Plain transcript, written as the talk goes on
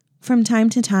From time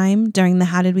to time during the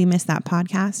How Did We Miss That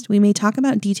podcast, we may talk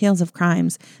about details of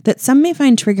crimes that some may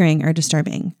find triggering or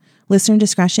disturbing. Listener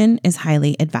discretion is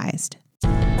highly advised.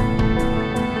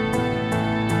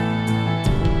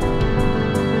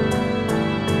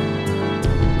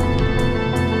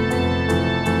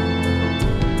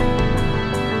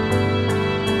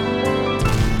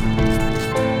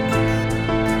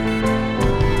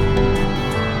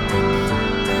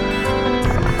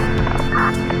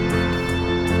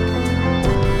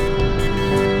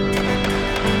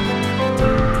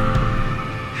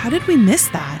 How did we miss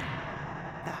that?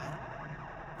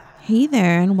 Hey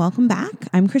there, and welcome back.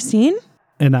 I'm Christine.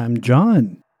 And I'm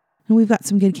John. And we've got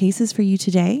some good cases for you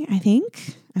today, I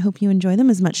think. I hope you enjoy them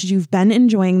as much as you've been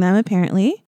enjoying them,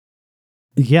 apparently.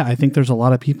 Yeah, I think there's a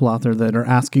lot of people out there that are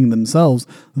asking themselves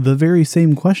the very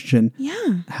same question.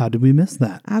 Yeah. How did we miss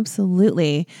that?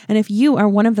 Absolutely. And if you are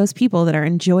one of those people that are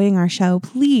enjoying our show,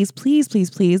 please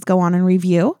go on and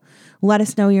review. Let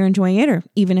us know you're enjoying it, or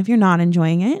even if you're not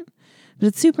enjoying it. But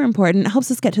it's super important. It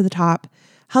helps us get to the top,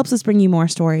 helps us bring you more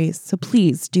stories. So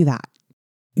please do that.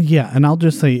 Yeah, and I'll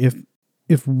just say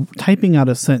if typing out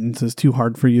a sentence is too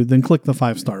hard for you, then click the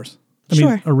 5 stars. I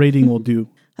mean, a rating will do.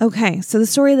 Okay, so the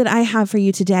story that I have for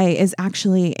you today is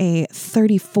actually a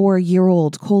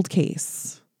 34-year-old cold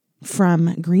case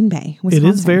from Green Bay,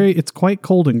 Wisconsin. It's quite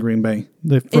cold in Green Bay.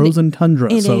 The frozen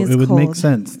tundra, so it would make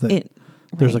sense that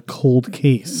there's a cold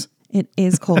case. It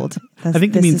is cold. I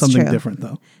think it means something different,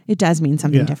 though. It does mean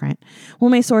something different.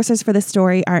 Well, my sources for this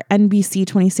story are NBC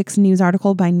 26 News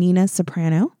article by Nina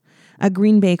Soprano, a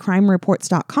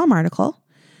GreenBayCrimeReports.com article,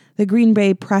 the Green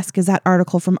Bay Press Gazette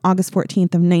article from August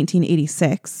 14th of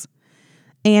 1986,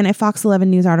 and a Fox 11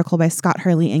 News article by Scott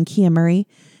Hurley and Kia Murray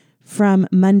from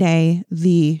Monday,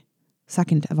 the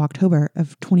 2nd of October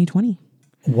of 2020.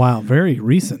 Wow, very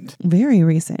recent. Very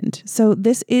recent. So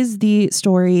this is the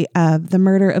story of the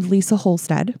murder of Lisa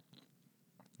Holstead.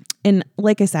 And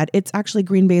like I said, it's actually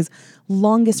Green Bay's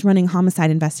longest running homicide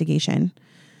investigation.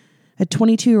 A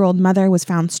 22-year-old mother was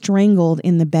found strangled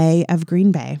in the Bay of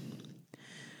Green Bay.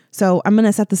 So I'm going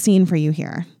to set the scene for you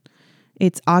here.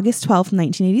 It's August 12th,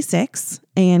 1986,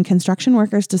 and construction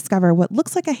workers discover what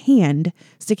looks like a hand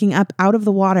sticking up out of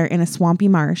the water in a swampy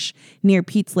marsh near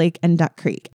Pete's Lake and Duck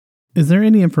Creek. Is there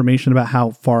any information about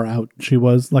how far out she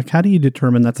was? Like, how do you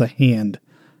determine that's a hand?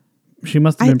 She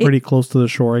must have been pretty close to the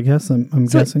shore, I guess, I'm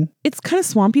guessing. It's kind of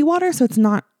swampy water, so it's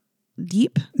not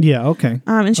deep. Yeah, okay.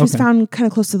 And she was found kind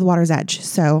of close to the water's edge,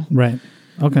 so... Right,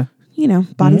 okay. You know,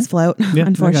 bodies float, yeah,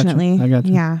 unfortunately. I got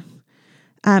you. Yeah.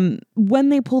 When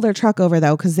they pull their truck over,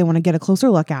 though, because they want to get a closer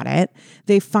look at it,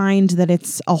 they find that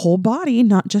it's a whole body,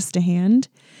 not just a hand.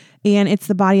 And it's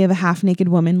the body of a half-naked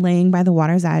woman laying by the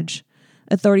water's edge.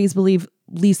 Authorities believe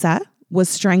Lisa was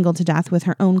strangled to death with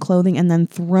her own clothing and then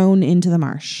thrown into the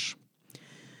marsh.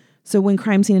 So when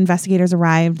crime scene investigators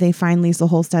arrived, they find Lisa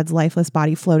Holstead's lifeless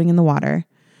body floating in the water.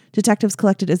 Detectives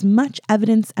collected as much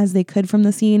evidence as they could from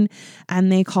the scene, and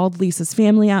they called Lisa's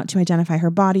family out to identify her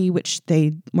body, which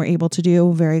they were able to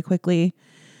do very quickly,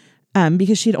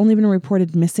 because she had only been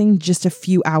reported missing just a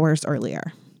few hours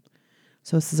earlier.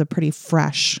 So this is a pretty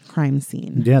fresh crime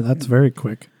scene. Yeah, that's very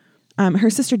quick.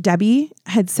 Her sister Debbie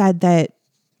had said that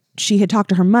she had talked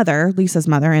to her mother, Lisa's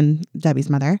mother and Debbie's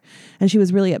mother, and she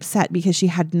was really upset because she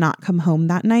had not come home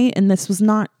that night. And this was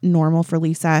not normal for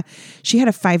Lisa. She had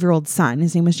a 5-year-old son.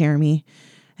 His name was Jeremy.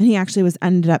 And he actually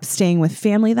ended up staying with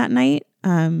family that night.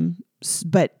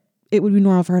 But it would be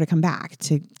normal for her to come back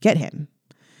to get him.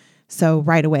 So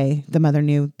right away, the mother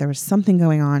knew there was something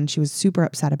going on. She was super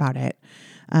upset about it.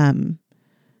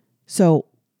 So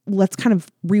let's kind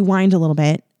of rewind a little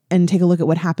bit and take a look at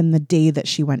what happened the day that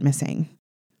she went missing.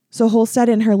 So Holstead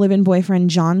and her live-in boyfriend,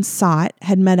 John Sott,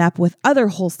 had met up with other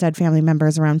Holstead family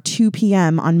members around 2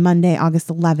 p.m. on Monday, August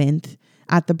 11th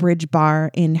at the Bridge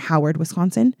Bar in Howard,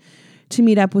 Wisconsin, to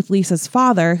meet up with Lisa's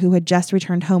father, who had just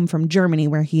returned home from Germany,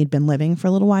 where he had been living for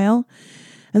a little while.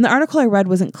 And the article I read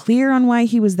wasn't clear on why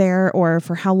he was there or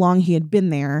for how long he had been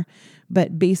there,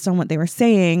 but based on what they were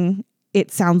saying,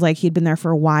 it sounds like he'd been there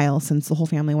for a while since the whole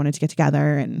family wanted to get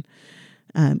together and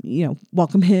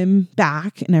welcome him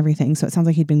back and everything. So it sounds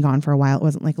like he'd been gone for a while. It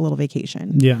wasn't like a little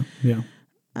vacation. Yeah, yeah.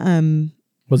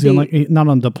 Was he not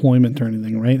on deployment or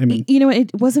anything, right? I mean,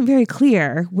 it wasn't very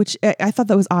clear, which I thought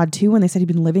that was odd too when they said he'd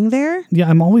been living there. Yeah,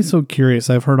 I'm always so curious.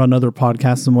 I've heard on other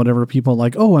podcasts and whatever, people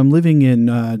like, oh, I'm living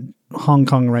in Hong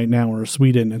Kong right now or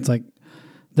Sweden. It's like,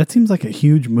 that seems like a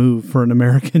huge move for an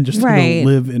American just to go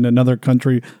live in another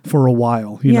country for a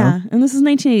while, you know? And this is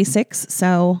 1986,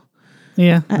 so...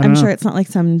 Yeah, I'm sure it's not like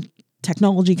some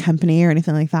technology company or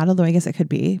anything like that, although I guess it could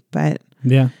be. But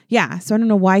Yeah. Yeah. So I don't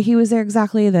know why he was there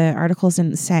exactly. The articles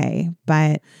didn't say,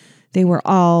 but they were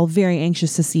all very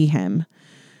anxious to see him.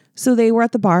 So they were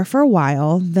at the bar for a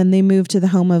while. Then they moved to the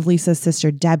home of Lisa's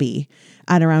sister, Debbie,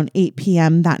 at around 8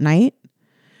 p.m. that night.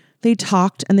 They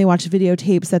talked and they watched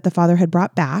videotapes that the father had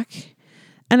brought back.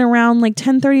 And around like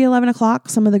 10:30, 11 o'clock,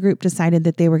 some of the group decided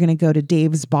that they were going to go to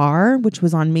Dave's bar, which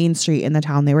was on Main Street in the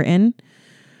town they were in.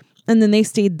 And then they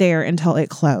stayed there until it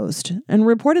closed. And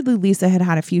reportedly, Lisa had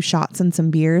had a few shots and some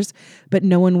beers, but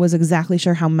no one was exactly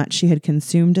sure how much she had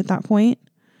consumed at that point.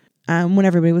 When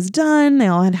everybody was done, they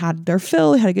all had their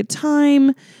fill, they had a good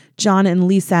time. John and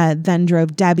Lisa then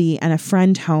drove Debbie and a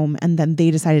friend home, and then they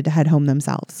decided to head home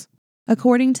themselves.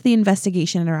 According to the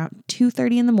investigation, at around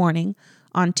 2:30 in the morning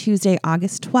on Tuesday,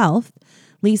 August 12th,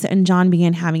 Lisa and John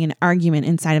began having an argument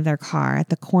inside of their car at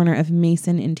the corner of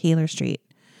Mason and Taylor Street.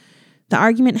 The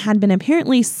argument had been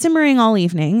apparently simmering all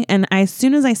evening, and as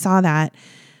soon as I saw that,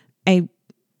 I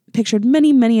pictured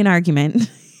many an argument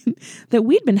that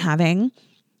we'd been having,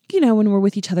 when we're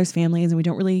with each other's families and we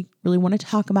don't really want to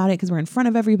talk about it because we're in front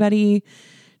of everybody,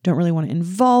 don't really want to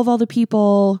involve all the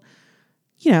people.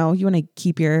 You want to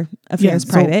keep your affairs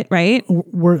private, right?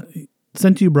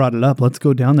 Since you brought it up, let's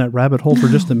go down that rabbit hole for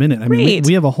just a minute. I mean,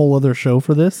 we have a whole other show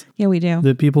for this. Yeah, we do.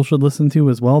 That people should listen to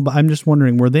as well. But I'm just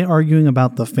wondering, were they arguing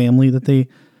about the family that they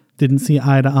didn't see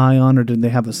eye to eye on, or did they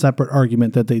have a separate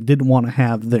argument that they didn't want to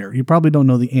have there? You probably don't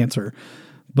know the answer.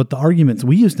 But the arguments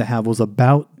we used to have was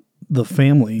about the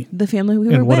family. The family we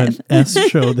were and what with. an S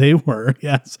show they were.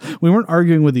 Yes. We weren't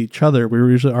arguing with each other. We were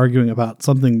usually arguing about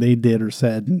something they did or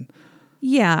said. And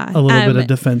yeah. a little bit of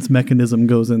defense mechanism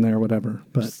goes in there, whatever.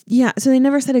 But yeah. So they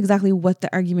never said exactly what the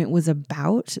argument was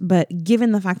about. But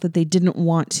given the fact that they didn't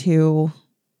want to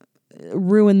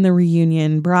ruin the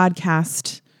reunion,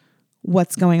 broadcast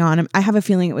what's going on, I have a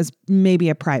feeling it was maybe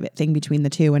a private thing between the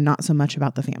two and not so much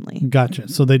about the family. Gotcha.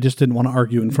 So they just didn't want to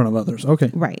argue in front of others.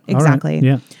 Okay. Right. Exactly. Right.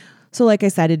 Yeah. So like I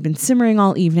said, it'd been simmering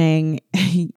all evening.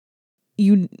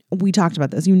 We talked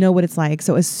about this. You know what it's like.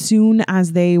 So as soon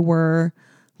as they were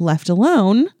left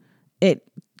alone, it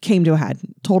came to a head.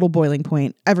 Total boiling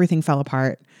point. Everything fell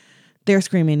apart. They're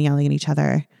screaming and yelling at each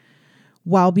other.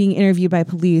 While being interviewed by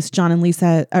police,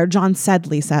 John said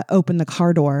Lisa opened the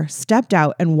car door, stepped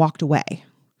out, and walked away.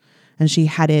 And she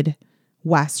headed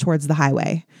west towards the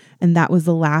highway. And that was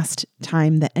the last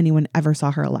time that anyone ever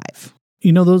saw her alive.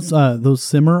 Those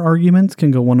simmer arguments can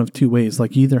go one of two ways.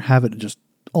 Like you either have it just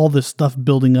all this stuff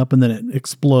building up and then it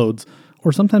explodes,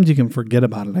 or sometimes you can forget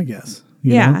about it, I guess.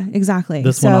 You know? Exactly.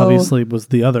 This one obviously was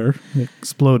the other. It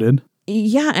exploded.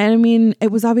 Yeah. And I mean,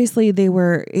 it was obviously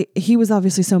he was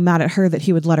obviously so mad at her that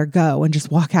he would let her go and just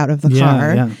walk out of the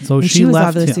car. Yeah. So and she was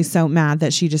left obviously him. so mad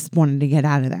that she just wanted to get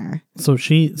out of there. So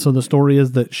the story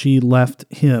is that she left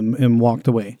him and walked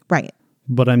away. Right.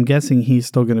 But I'm guessing he's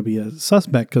still going to be a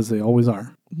suspect because they always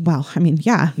are. Well, I mean,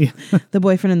 yeah. The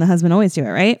boyfriend and the husband always do it,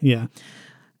 right? Yeah.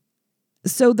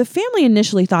 So the family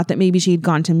initially thought that maybe she'd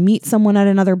gone to meet someone at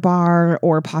another bar,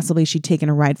 or possibly she'd taken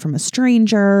a ride from a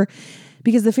stranger,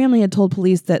 because the family had told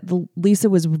police that Lisa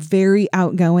was very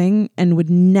outgoing and would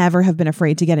never have been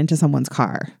afraid to get into someone's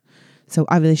car. So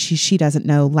obviously she doesn't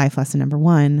know life lesson number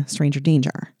 1, stranger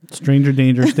danger. Stranger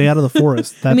danger, stay out of the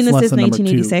forest. That's I mean, this is lesson number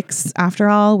 1986. After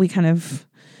all, it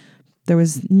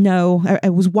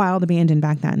was wild abandoned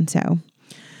back then. So,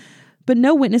 but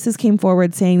no witnesses came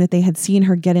forward saying that they had seen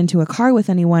her get into a car with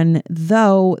anyone,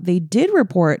 though they did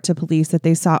report to police that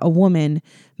they saw a woman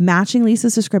matching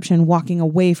Lisa's description walking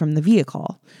away from the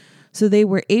vehicle. So they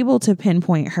were able to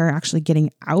pinpoint her actually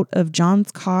getting out of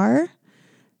John's car,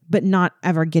 but not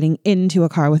ever getting into a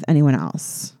car with anyone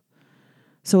else.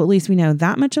 So at least we know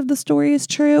that much of the story is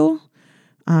true.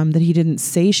 That he didn't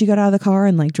say she got out of the car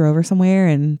and like drove her somewhere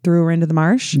and threw her into the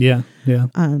marsh. Yeah. Yeah.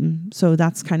 So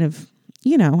that's kind of,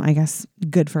 I guess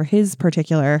good for his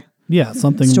particular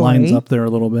something story. Lines up there a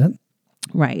little bit.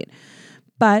 Right.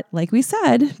 But like we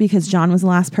said, because John was the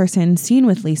last person seen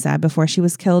with Lisa before she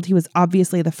was killed, he was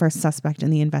obviously the first suspect in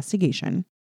the investigation.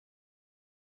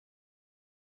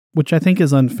 Which I think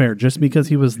is unfair just because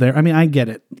he was there. I mean, I get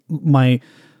it. My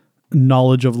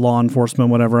knowledge of law enforcement,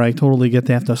 whatever, I totally get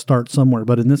they have to start somewhere.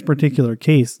 But in this particular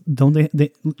case, don't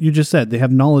they you just said they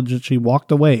have knowledge that she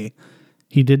walked away.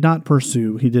 He did not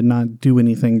pursue. He did not do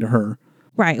anything to her.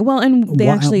 Right. Well, and they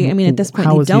actually, I mean, at this point,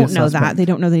 they don't know that. They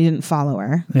don't know that he didn't follow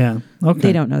her. Yeah. Okay.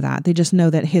 They don't know that. They just know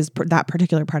that that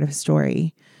particular part of his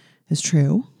story is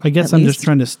true. I guess I'm just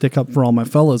trying to stick up for all my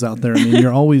fellas out there. I mean,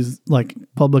 you're always like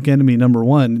public enemy number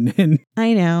 1. And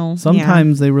I know.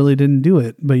 Sometimes they really didn't do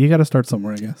it, but you got to start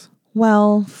somewhere, I guess.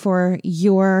 Well, for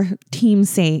your team's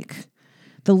sake,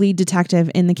 the lead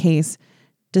detective in the case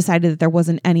decided that there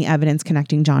wasn't any evidence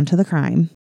connecting John to the crime.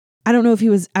 I don't know if he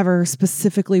was ever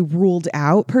specifically ruled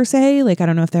out per se. Like, I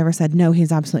don't know if they ever said, no,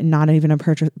 he's absolutely not even a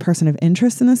person of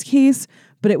interest in this case.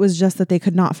 But it was just that they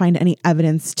could not find any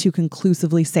evidence to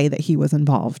conclusively say that he was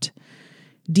involved.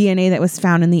 DNA that was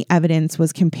found in the evidence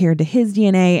was compared to his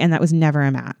DNA, and that was never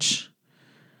a match.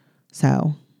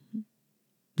 So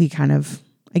he kind of,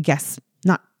 I guess,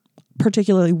 not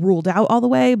particularly ruled out all the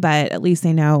way, but at least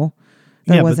they know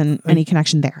there wasn't any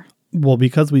connection there. Well,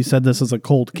 because we said this is a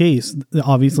cold case,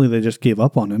 obviously they just gave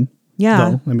up on him. Yeah.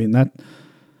 Though. I mean,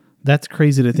 that's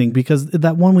crazy to think, because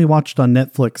that one we watched on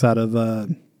Netflix out of,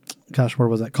 where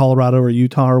was that? Colorado or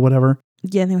Utah or whatever?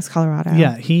 Yeah, I think it was Colorado.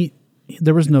 Yeah,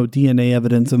 there was no DNA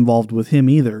evidence involved with him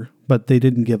either, but they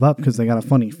didn't give up because they got a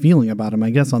funny feeling about him. I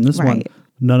guess on this one,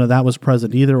 none of that was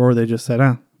present either, or they just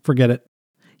said, forget it.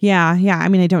 Yeah. I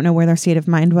mean, I don't know where their state of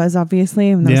mind was,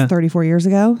 obviously. That was 34 years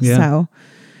ago. Yeah. So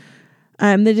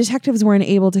the detectives weren't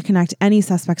able to connect any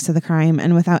suspects to the crime,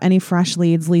 and without any fresh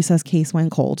leads, Lisa's case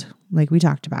went cold, like we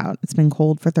talked about. It's been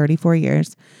cold for 34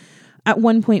 years. At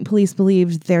one point, police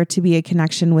believed there to be a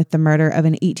connection with the murder of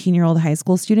an 18-year-old high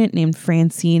school student named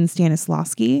Francine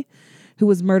Stanislawski, who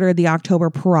was murdered the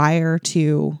October prior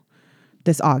to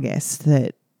this August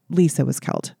that Lisa was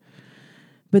killed.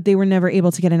 But they were never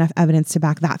able to get enough evidence to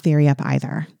back that theory up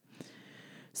either.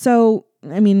 So,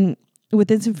 I mean, with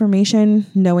this information,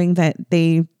 knowing that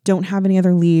they don't have any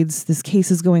other leads, this case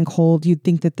is going cold, you'd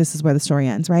think that this is where the story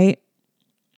ends, right?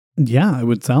 Yeah, it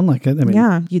would sound like it. I mean,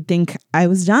 yeah, you'd think I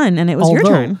was done and it was your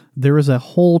turn. There is a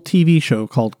whole TV show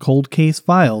called Cold Case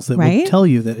Files that would tell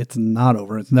you that it's not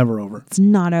over. It's never over. It's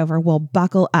not over. Well,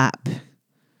 buckle up,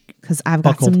 because I've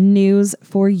got some news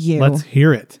for you. Let's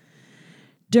hear it.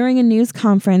 During a news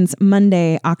conference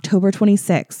Monday, October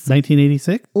 26th.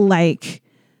 1986? Like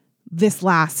this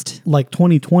last. Like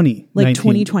 2020. Like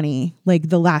 2020. Like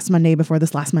the last Monday before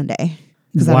this last Monday.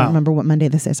 Because I don't remember what Monday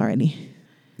this is already.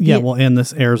 Yeah, well, and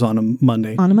this airs on a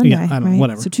Monday. On a Monday, yeah, I don't know,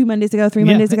 whatever. So 2 Mondays ago, 3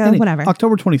 Mondays ago, whatever.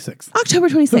 October 26th. October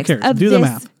 26th. Who cares? Do the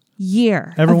math.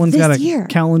 Year. Everyone's got a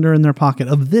calendar in their pocket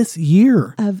of this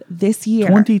year. Of this year.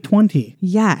 2020.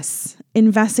 Yes.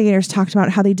 Investigators talked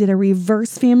about how they did a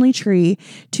reverse family tree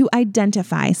to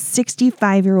identify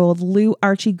 65-year-old Lou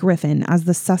Archie Griffin as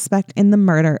the suspect in the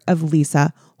murder of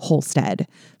Lisa Holstead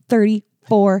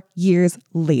 34 years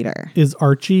later. Is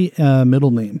Archie a middle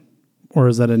name, or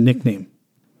is that a nickname?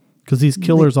 Because these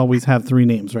killers always have 3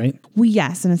 names, right? Well,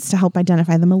 yes, and it's to help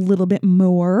identify them a little bit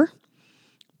more.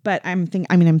 But I'm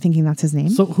thinking that's his name.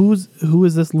 So who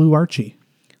is this Lou Archie?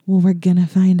 Well, we're gonna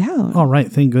find out. All right,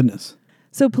 thank goodness.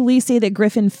 So police say that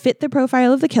Griffin fit the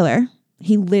profile of the killer.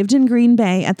 He lived in Green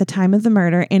Bay at the time of the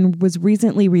murder and was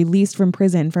recently released from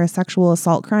prison for a sexual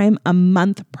assault crime a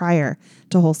month prior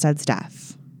to Holstead's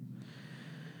death.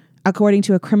 According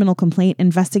to a criminal complaint,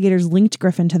 investigators linked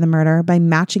Griffin to the murder by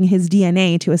matching his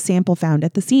DNA to a sample found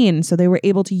at the scene. So they were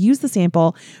able to use the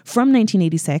sample from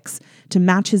 1986 to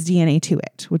match his DNA to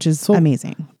it, which is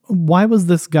amazing. Why was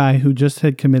this guy who just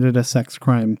had committed a sex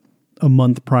crime a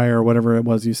month prior or whatever it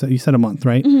was, you said a month,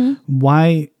 right? Mm-hmm.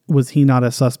 Why was he not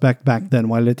a suspect back then?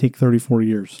 Why did it take 34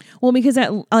 years? Well, because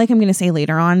like I'm going to say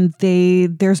later on,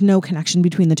 there's no connection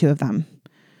between the two of them.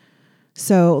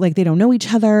 So like they don't know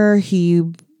each other. He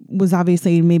was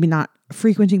obviously maybe not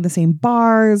frequenting the same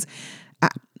bars.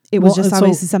 It was just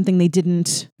obviously something they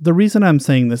didn't. The reason I'm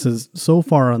saying this is so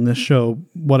far on this show,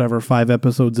 whatever, 5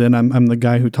 episodes in, I'm the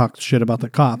guy who talks shit about the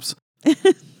cops,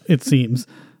 it seems.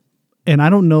 And I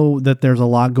don't know that there's a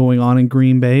lot going on in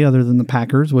Green Bay other than the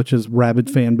Packers, which is rabid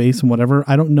fan base and whatever.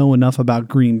 I don't know enough about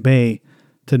Green Bay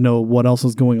to know what else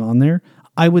is going on there.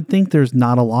 I would think there's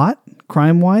not a lot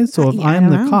crime-wise. So if I'm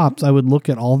the cops, I would look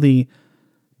at all the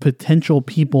potential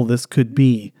people this could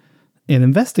be and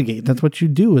investigate. That's what you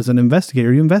do as an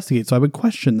investigator. You investigate. So I would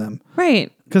question them.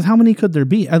 Right. Because how many could there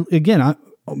be?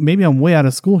 Maybe I'm way out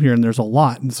of school here and there's a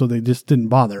lot. And so they just didn't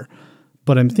bother.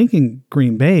 But I'm thinking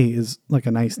Green Bay is like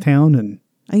a nice town and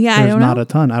there's not a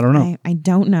ton. I don't know. I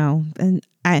don't know. And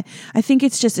I think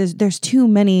it's just there's too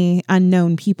many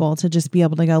unknown people to just be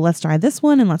able to go, let's try this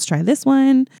one and let's try this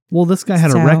one. Well, this guy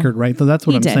had a record, right? So that's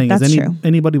what I'm saying. That's true.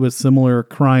 Anybody with similar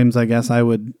crimes, I guess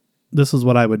this is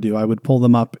what I would do. I would pull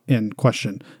them up and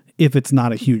question if it's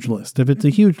not a huge list. If it's a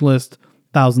huge list,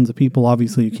 thousands of people,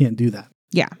 obviously you can't do that.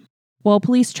 Yeah. Well,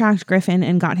 police tracked Griffin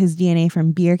and got his DNA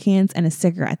from beer cans and a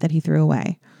cigarette that he threw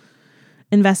away.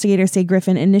 Investigators say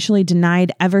Griffin initially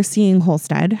denied ever seeing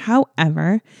Holstead.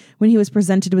 However, when he was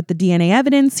presented with the DNA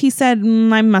evidence, he said,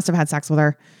 I must have had sex with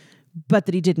her, but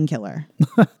that he didn't kill her.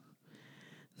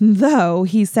 Though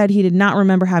he said he did not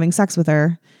remember having sex with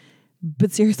her.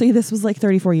 But seriously, this was like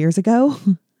 34 years ago.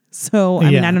 So, I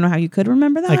mean, I don't know how you could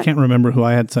remember that. I can't remember who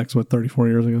I had sex with 34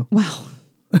 years ago. Well,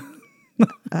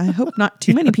 I hope not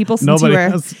too many people since Nobody you were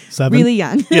has 7. really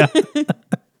young. Yeah.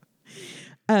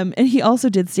 And he also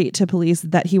did state to police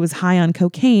that he was high on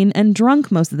cocaine and drunk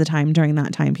most of the time during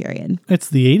that time period. It's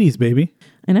the 80s, baby.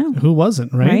 I know. Who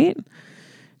wasn't, right?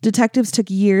 Detectives took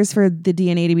years for the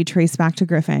DNA to be traced back to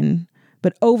Griffin.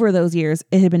 But over those years,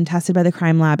 it had been tested by the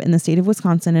crime lab in the state of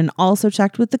Wisconsin and also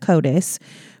checked with the CODIS,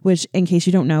 which, in case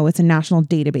you don't know, it's a national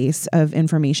database of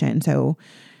information. So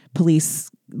police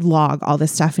log all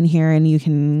this stuff in here, and you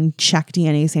can check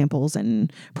DNA samples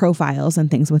and profiles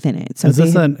and things within it. So is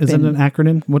it an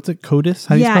acronym? What's it? CODIS?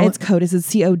 How do you spell it's CODIS.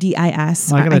 It's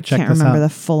CODIS. I can't remember the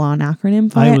full-on acronym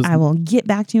for it. I will get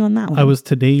back to you on that one. I was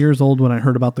today years old when I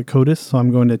heard about the CODIS, so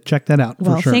I'm going to check that out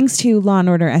for sure. Thanks to Law &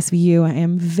 Order SVU, I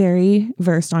am very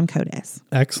versed on CODIS.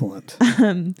 Excellent.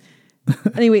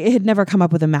 Anyway, it had never come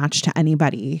up with a match to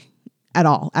anybody at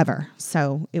all, ever.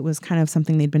 So it was kind of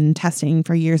something they'd been testing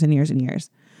for years and years and years.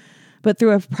 But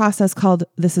through a process called,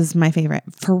 this is my favorite,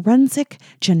 forensic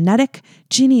genetic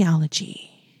genealogy.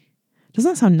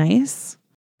 Doesn't that sound nice?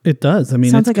 It does. I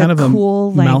mean, sounds it's like kind a of cool,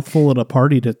 a mouthful at a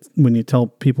party when you tell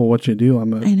people what you do. I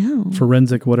know.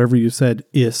 Forensic, whatever you said,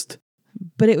 ist.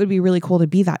 But it would be really cool to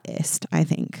be that ist, I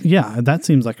think. Yeah, that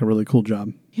seems like a really cool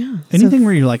job. Yeah. Anything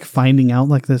where you're like finding out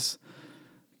like this,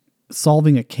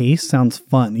 solving a case sounds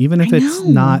fun, even if it's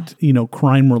not,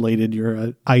 crime related. You're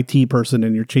an IT person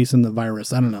and you're chasing the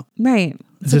virus. I don't know. Right.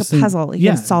 It's like a puzzle. You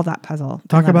can solve that puzzle.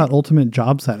 Talk about ultimate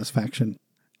job satisfaction.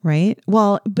 Right.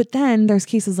 Well, but then there's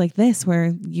cases like this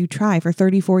where you try for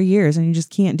 34 years and you just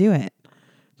can't do it.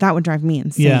 That would drive me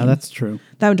insane. Yeah, that's true.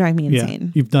 That would drive me insane.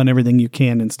 Yeah. You've done everything you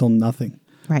can and still nothing.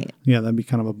 Right. Yeah, that'd be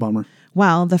kind of a bummer.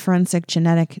 Well, the forensic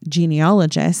genetic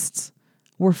genealogists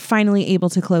were finally able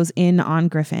to close in on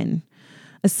Griffin.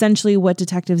 Essentially, what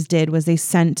detectives did was they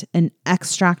sent an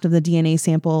extract of the DNA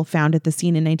sample found at the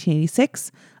scene in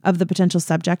 1986 of the potential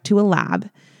subject to a lab.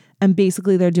 And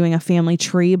basically, they're doing a family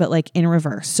tree, but like in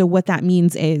reverse. So what that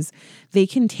means is they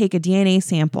can take a DNA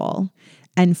sample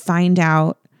and find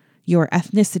out your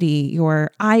ethnicity,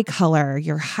 your eye color,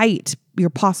 your height, your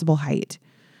possible height,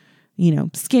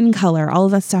 skin color, all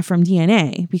of that stuff from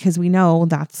DNA, because we know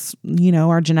that's,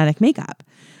 our genetic makeup.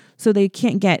 So they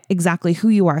can't get exactly who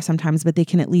you are sometimes, but they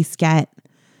can at least get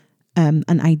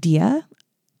an idea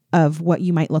of what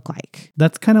you might look like.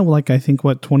 That's kind of like, I think,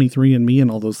 what 23andMe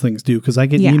and all those things do, because I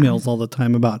get emails all the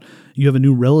time about you have a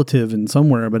new relative in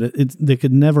somewhere, but they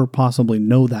could never possibly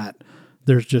know that.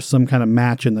 There's just some kind of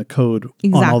match in the code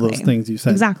on all those things you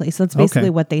said. Exactly. So that's basically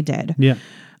what they did. Yeah.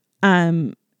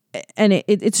 And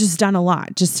it's just done a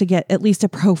lot just to get at least a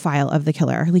profile of the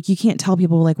killer. Like, you can't tell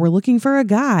people like, we're looking for a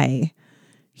guy.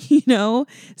 So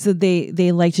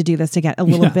they like to do this to get a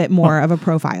little bit more of a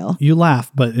profile. You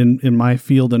laugh, but in my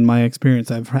field and my experience,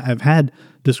 I've had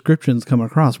descriptions come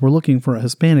across. We're looking for a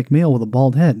Hispanic male with a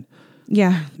bald head.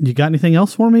 Yeah. You got anything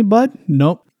else for me, bud?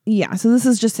 Nope. Yeah. So this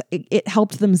is just, it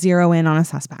helped them zero in on a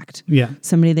suspect. Yeah.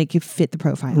 Somebody that could fit the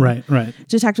profile. Right.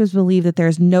 Detectives believe that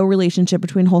there's no relationship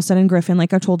between Holstead and Griffin,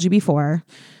 like I told you before.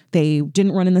 They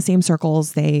didn't run in the same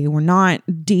circles. They were not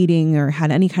dating or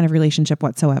had any kind of relationship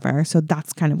whatsoever. So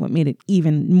that's kind of what made it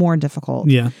even more difficult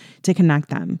to connect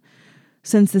them.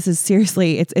 Since this is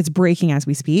seriously, it's breaking as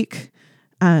we speak.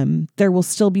 There will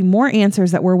still be more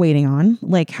answers that we're waiting on,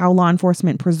 like how law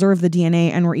enforcement preserved the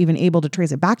DNA and were even able to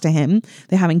trace it back to him.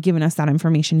 They haven't given us that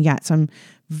information yet. So I'm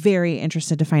very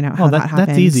interested to find out how that happened.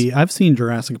 That's easy. I've seen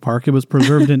Jurassic Park. It was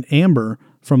preserved in amber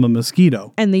from a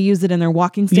mosquito. And they used it in their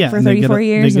walking stick for 34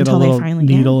 years until they finally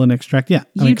needle and extract. Yeah.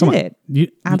 You did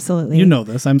it. Absolutely. You know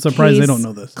this. I'm surprised they don't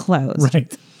know this. Closed.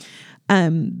 Right.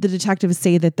 The detectives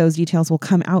say that those details will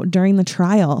come out during the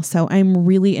trial. So I'm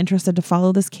really interested to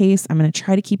follow this case. I'm going to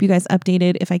try to keep you guys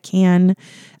updated if I can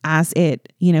as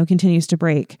it, continues to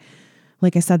break.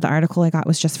 Like I said, the article I got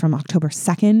was just from October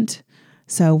 2nd.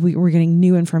 So we're getting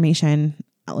new information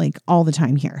like all the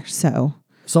time here. So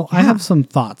I have some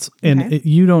thoughts, and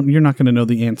you're not going to know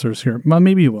the answers here. Well,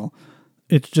 maybe you will.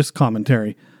 It's just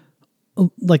commentary.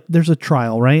 Like, there's a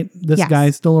trial, right? This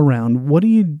guy's still around. What do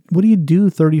you do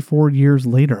 34 years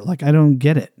later? Like, I don't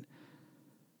get it.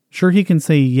 Sure, he can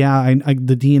say,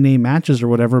 the DNA matches or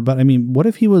whatever, but I mean, what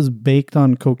if he was baked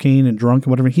on cocaine and drunk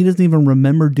and whatever? He doesn't even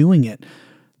remember doing it.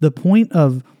 The point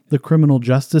of the criminal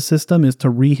justice system is to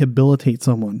rehabilitate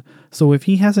someone. So if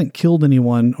he hasn't killed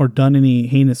anyone or done any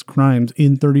heinous crimes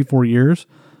in 34 years,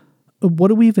 what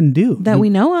do we even do? That we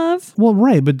know of. Well,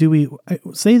 right. But do we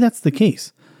say that's the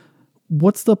case?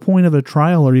 What's the point of a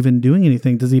trial or even doing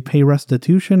anything? Does he pay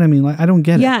restitution? I mean, I don't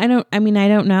get it. Yeah, I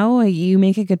don't know. You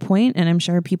make a good point, and I'm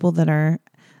sure people that are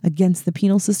against the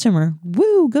penal system or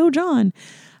woo, go John.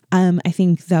 I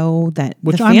think though that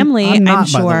Which the family, I'm not,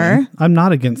 sure. I'm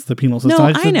not against the penal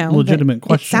system. No, I know. Legitimate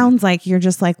question. It sounds like you're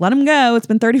just like, let him go. It's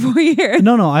been 34 years.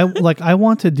 No. I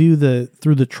want to do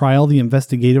through the trial, the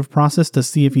investigative process to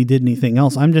see if he did anything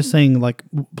else. I'm just saying, like,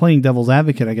 playing devil's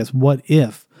advocate, I guess, what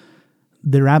if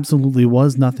there absolutely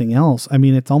was nothing else? I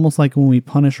mean, it's almost like when we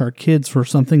punish our kids for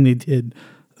something they did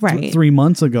right 3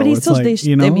 months ago. But it's still, like,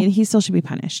 I mean, he still should be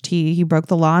punished. He broke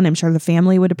the law, and I'm sure the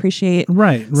family would appreciate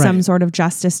some sort of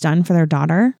justice done for their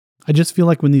daughter. I just feel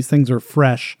like when these things are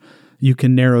fresh, you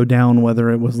can narrow down whether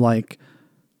it was like,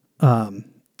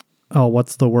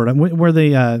 what's the word? Where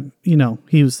they,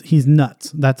 he's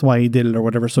nuts. That's why he did it or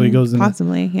whatever. So he goes in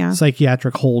possibly,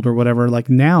 psychiatric hold or whatever. Like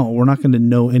now, we're not going to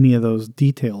know any of those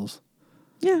details.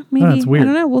 Yeah, maybe. That's weird. I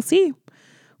don't know. We'll see.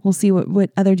 We'll see what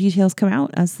other details come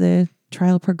out as the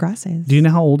trial progresses. Do you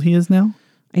know how old he is now?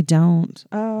 I don't.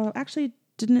 Actually,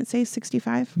 didn't it say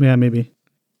 65? Yeah, maybe.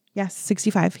 Yes,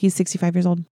 65. He's 65 years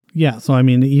old. Yeah, so I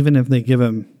mean, even if they give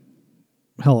him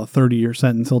a 30-year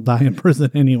sentence, he'll die in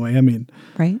prison anyway. I mean,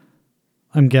 right?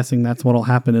 I'm guessing that's what'll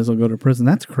happen is he'll go to prison.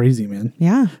 That's crazy, man.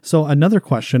 Yeah. So another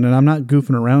question, and I'm not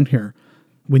goofing around here.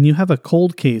 When you have a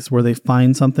cold case where they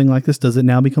find something like this, does it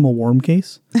now become a warm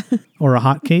case or a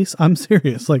hot case? I'm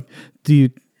serious. Like,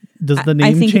 does the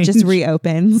name change? I think it just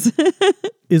reopens.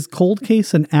 Is cold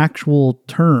case an actual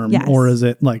term, or is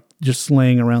it like just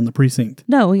slang around the precinct?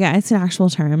 No, yeah, it's an actual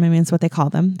term. I mean, it's what they call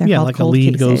them. They're called like cold a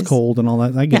lead cases. goes cold and all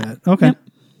that. I get it. Okay. Yep.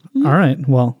 Mm-hmm. All right.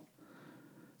 Well,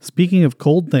 speaking of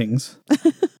cold things,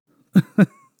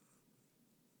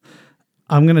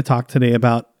 I'm going to talk today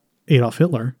about Adolf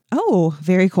Hitler. Oh,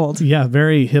 very cold. Yeah,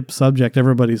 very hip subject.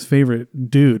 Everybody's favorite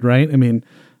dude, right? I mean,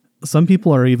 some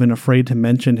people are even afraid to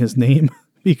mention his name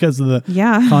because of the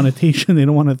connotation. They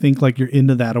don't want to think like you're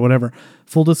into that or whatever.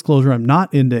 Full disclosure, I'm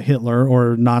not into Hitler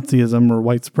or Nazism or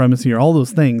white supremacy or all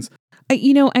those things. I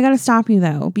got to stop you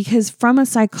though, because from a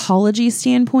psychology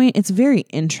standpoint, it's very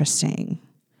interesting.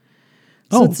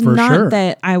 So it's for not sure.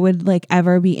 that I would like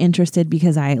ever be interested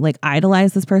because I like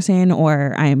idolize this person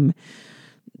or I'm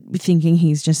thinking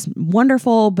he's just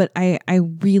wonderful, but I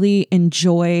really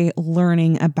enjoy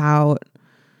learning about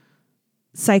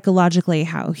psychologically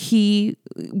how he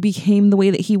became the way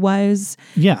that he was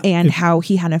and how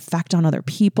he had an effect on other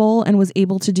people and was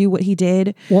able to do what he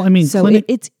did. Well, I mean, so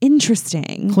it's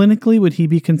interesting. Clinically, would he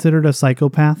be considered a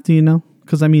psychopath? Do you know?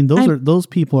 Because I mean, those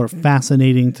people are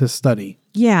fascinating to study.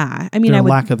 Yeah. I mean, their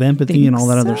lack of empathy and all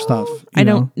that other stuff. I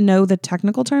don't know the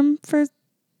technical term for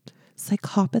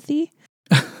psychopathy,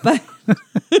 but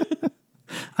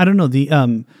I don't know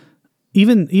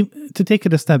even to take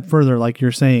it a step further, like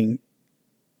you're saying,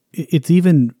 it's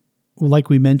even like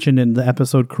we mentioned in the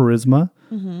episode Charisma,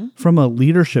 from a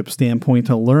leadership standpoint,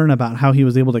 to learn about how he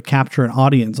was able to capture an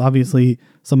audience. Obviously,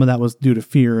 some of that was due to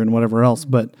fear and whatever else,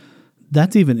 but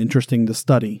that's even interesting to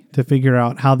study, to figure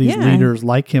out how these leaders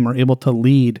like him are able to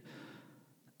lead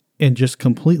and just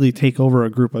completely take over a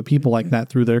group of people like that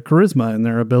through their charisma and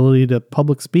their ability to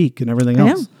public speak and everything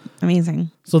else. Amazing.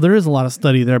 So there is a lot of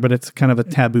study there, but it's kind of a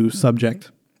taboo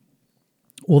subject.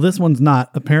 Well, this one's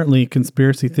not. Apparently,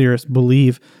 conspiracy theorists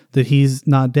believe that he's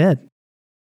not dead.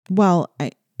 Well,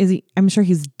 is he? I'm sure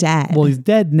he's dead. Well, he's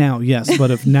dead now, yes,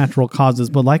 but of natural causes.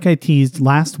 But like I teased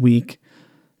last week,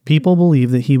 people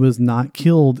believe that he was not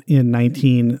killed in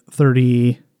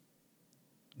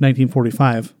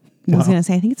 1945. I was going to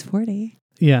say, I think it's 40.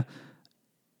 Yeah.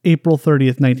 April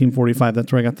 30th, 1945.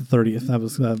 That's where I got the 30th. I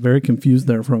was very confused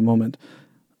there for a moment.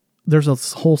 There's a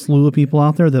whole slew of people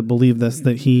out there that believe this,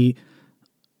 that he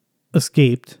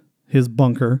escaped his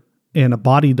bunker and a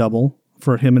body double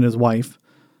for him and his wife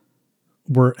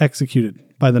were executed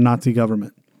by the Nazi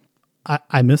government.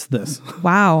 I missed this.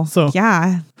 Wow. So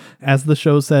yeah, as the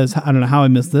show says, I don't know how I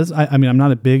missed this. I mean, I'm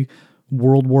not a big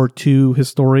World War II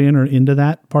historian or into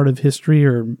that part of history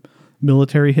or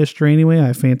military history anyway.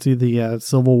 I fancy the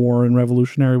Civil War and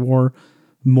Revolutionary War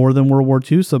more than World War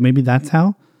II. So maybe that's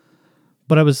how.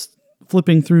 But I was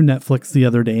flipping through Netflix the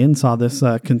other day and saw this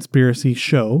conspiracy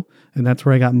show. And that's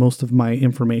where I got most of my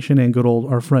information and good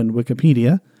old our friend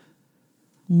Wikipedia.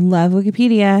 Love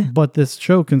Wikipedia. But this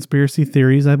show, Conspiracy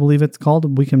Theories, I believe it's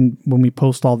called. We can, when we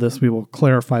post all this, we will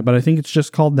clarify. But I think it's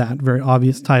just called that. Very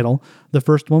obvious title. The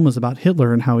first one was about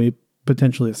Hitler and how he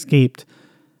potentially escaped.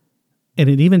 And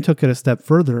it even took it a step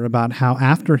further about how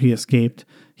after he escaped,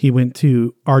 he went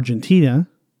to Argentina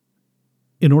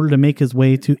in order to make his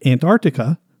way to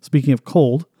Antarctica, speaking of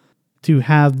cold, to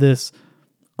have this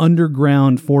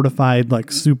underground fortified like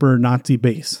super Nazi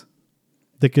base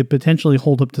that could potentially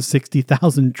hold up to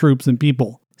 60,000 troops and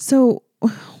people. So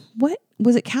what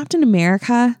was it? Captain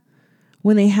America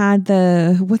when they had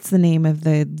what's the name of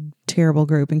the terrible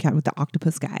group in with the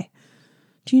octopus guy?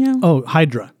 Do you know? Oh,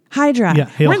 Hydra. Hydra. Yeah,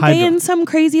 Hail Weren't Hydra. they in some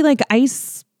crazy like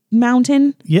ice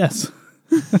mountain? Yes.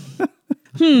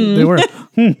 They were.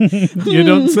 You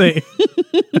don't say.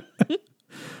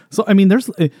 So, I mean, there's,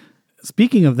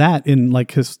 speaking of that, in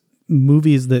like his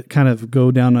movies that kind of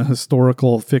go down a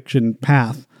historical fiction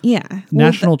path, Yeah.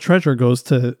 National Treasure goes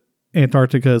to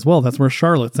Antarctica as well. That's where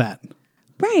Charlotte's at.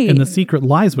 Right. And The Secret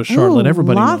Lies with Charlotte.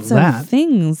 Everybody knows that. Lots of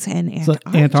things in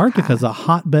Antarctica. So Antarctica is a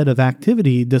hotbed of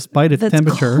activity despite its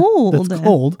temperature. Cold. That's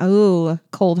cold. Oh,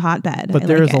 cold hotbed. But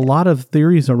there is a lot of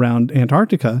theories around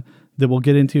Antarctica that we'll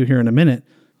get into here in a minute.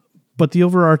 But the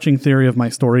overarching theory of my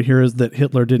story here is that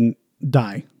Hitler didn't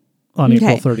die on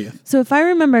April 30th. So if I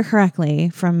remember correctly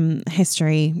from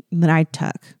history that I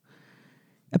took,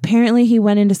 apparently he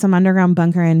went into some underground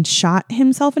bunker and shot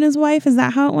himself and his wife. Is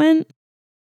that how it went?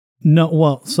 No,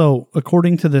 well, so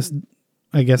according to this,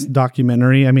 I guess,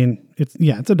 documentary, I mean, it's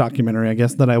a documentary, I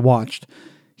guess, that I watched.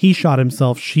 He shot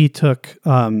himself. She took,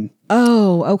 oh,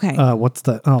 okay.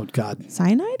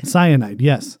 Cyanide? Cyanide,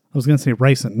 yes. I was going to say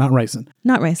ricin, not ricin.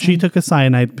 Not ricin. She took a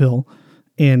cyanide pill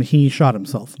and he shot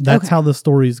himself. That's how the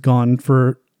story's gone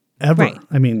forever. Right.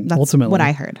 I mean, that's ultimately. what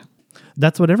I heard.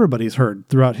 That's what everybody's heard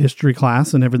throughout history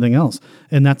class and everything else.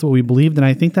 And that's what we believed. And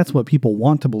I think that's what people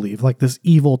want to believe. Like this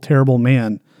evil, terrible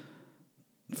man.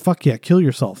 Fuck yeah, kill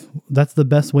yourself. That's the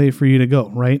best way for you to go,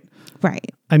 right?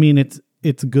 Right. I mean,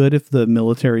 it's good if the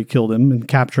military killed him and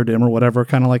captured him or whatever,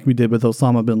 kind of like we did with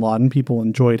Osama bin Laden. People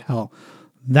enjoyed how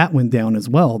that went down as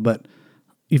well. But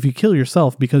if you kill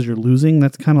yourself because you're losing,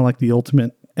 that's kind of like the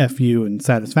ultimate FU and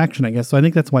satisfaction, I guess. So I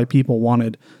think that's why people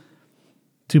wanted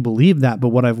to believe that. But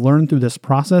what I've learned through this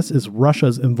process is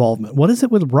Russia's involvement. What is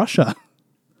it with Russia?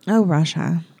 Oh,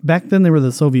 Russia. Back then they were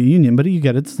the Soviet Union, but you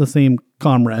get it, it's the same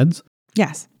comrades.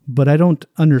 Yes. But I don't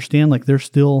understand, like, they're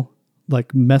still,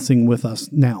 like, messing with us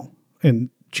now and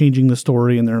changing the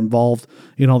story, and they're involved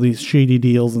in all these shady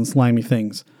deals and slimy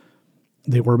things.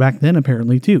 They were back then,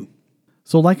 apparently, too.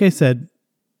 So, like I said,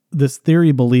 this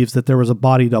theory believes that there was a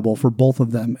body double for both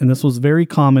of them, and this was very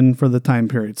common for the time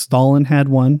period. Stalin had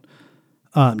one.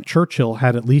 Churchill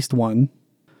had at least one.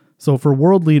 So, for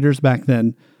world leaders back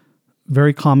then,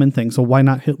 very common thing. So, why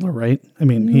not Hitler, right? I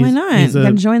mean, why not? He's a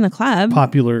join the club.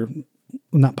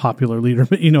 Not popular leader,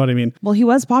 but you know what I mean? Well, he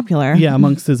was popular. Yeah,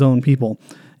 amongst his own people.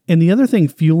 And the other thing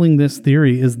fueling this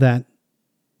theory is that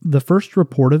the first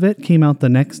report of it came out the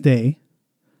next day,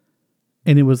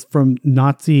 and it was from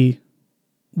Nazi,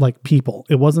 like, people.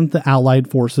 It wasn't the Allied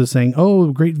forces saying,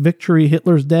 oh, great victory,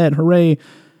 Hitler's dead, hooray.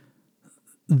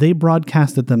 They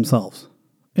broadcast it themselves.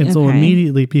 And so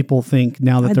immediately people think,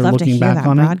 now that they're looking back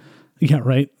on it. Yeah,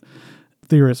 right.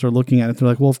 Theorists are looking at it. They're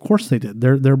like, well, of course they did.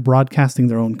 They're broadcasting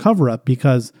their own cover-up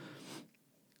because,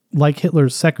 like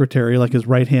Hitler's secretary, like his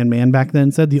right-hand man back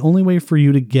then said, the only way for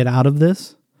you to get out of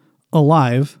this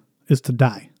alive is to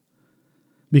die.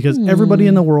 Because everybody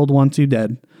in the world wants you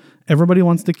dead. Everybody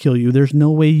wants to kill you. There's no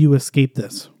way you escape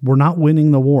this. We're not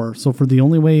winning the war. So for the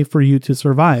only way for you to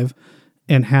survive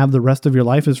and have the rest of your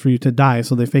life is for you to die.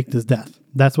 So they faked his death.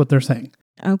 That's what they're saying.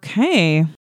 Okay.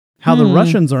 How the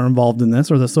Russians are involved in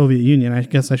this, or the Soviet Union, I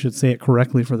guess I should say it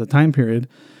correctly for the time period,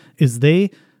 is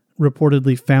they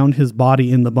reportedly found his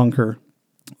body in the bunker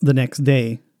the next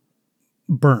day,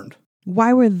 burned.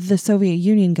 Why were the Soviet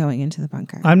Union going into the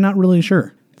bunker? I'm not really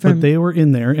sure, but they were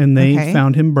in there and they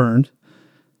found him burned.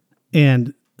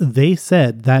 And they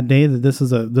said that day that this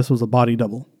was a body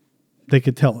double. They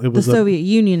could tell it was the Soviet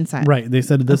Union said. Right. They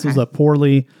said this was a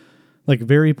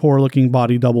very poor looking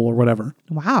body double or whatever.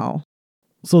 Wow.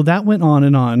 So that went on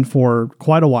and on for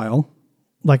quite a while.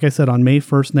 Like I said, on May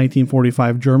 1st,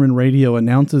 1945, German radio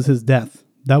announces his death.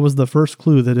 That was the first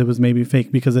clue that it was maybe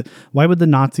fake, because why would the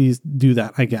Nazis do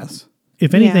that, I guess?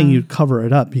 If anything, you'd cover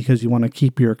it up because you want to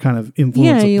keep your kind of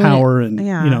influence of power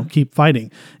and keep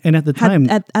fighting. And at the time...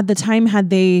 At the time, had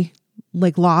they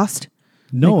lost?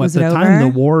 No, at the time, the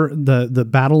war, the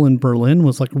battle in Berlin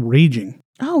was raging.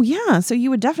 Oh, yeah. So you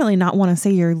would definitely not want to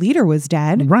say your leader was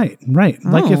dead. Right.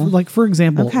 Oh. Like for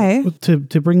example,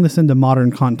 to bring this into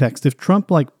modern context, if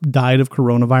Trump died of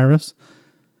coronavirus,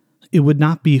 it would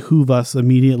not behoove us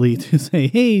immediately to say,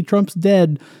 hey, Trump's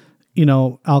dead,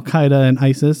 Al-Qaeda and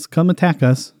ISIS, come attack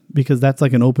us, because that's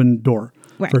an open door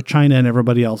for China and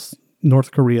everybody else, North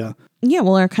Korea. Yeah,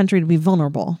 well, our country to be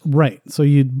vulnerable. Right. So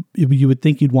you would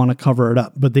think you'd want to cover it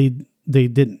up, but they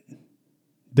didn't.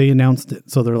 They announced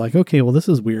it. So they're like, okay, well, this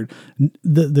is weird.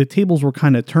 The tables were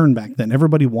kind of turned back then.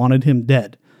 Everybody wanted him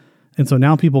dead. And so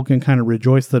now people can kind of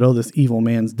rejoice that, oh, this evil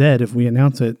man's dead. If we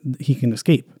announce it, he can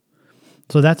escape.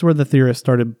 So that's where the theorists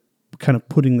started kind of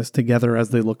putting this together as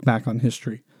they look back on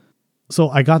history. So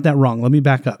I got that wrong. Let me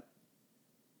back up.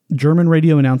 German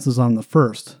radio announces on the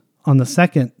 1st. On the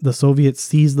 2nd, the Soviets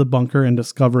seize the bunker and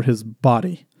discover his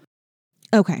body.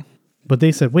 Okay. But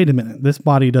they said, wait a minute, this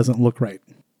body doesn't look right.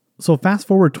 So fast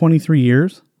forward 23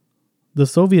 years, the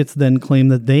Soviets then claim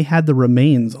that they had the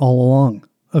remains all along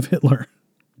of Hitler.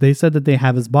 They said that they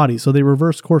have his body. So they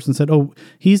reversed course and said, oh,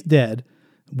 he's dead.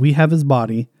 We have his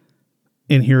body.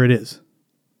 And here it is.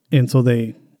 And so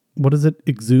they, what is it?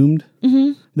 Exhumed?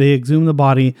 Mm-hmm. They exhumed the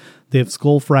body. They have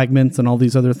skull fragments and all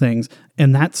these other things.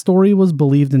 And that story was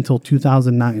believed until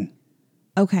 2009.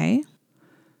 Okay.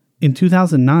 In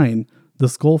 2009, the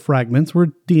skull fragments were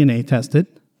DNA tested.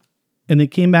 And they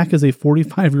came back as a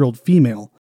 45-year-old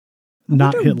female,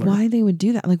 not Hitler. Why they would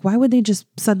do that? Like, why would they just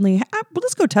suddenly,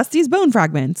 let's go test these bone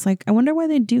fragments? Like, I wonder why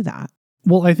they'd do that.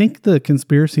 Well, I think the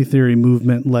conspiracy theory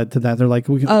movement led to that. They're like,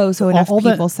 so enough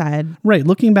people said. Right.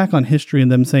 Looking back on history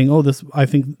and them saying, oh,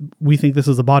 we think this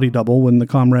is a body double when the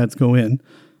comrades go in.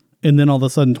 And then all of a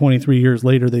sudden, 23 years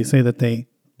later, they say that they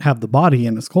have the body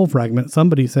in a skull fragment.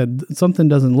 Somebody said, something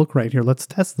doesn't look right here. Let's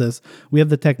test this. We have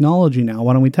the technology now.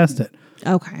 Why don't we test it?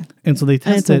 Okay. And so they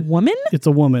tested. And it's a woman? It's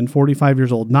a woman, 45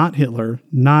 years old, not Hitler,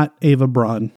 not Eva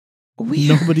Braun.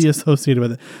 Weird. Nobody associated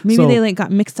with it. Maybe they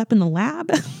got mixed up in the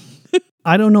lab.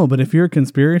 I don't know, but if you're a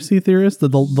conspiracy theorist, the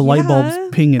light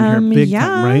bulbs ping in here big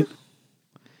time, right?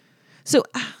 So,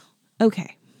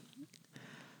 okay.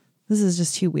 This is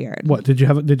just too weird. What, did you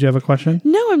have a question?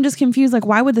 No, I'm just confused. Like,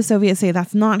 why would the Soviets say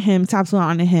that's not him, it's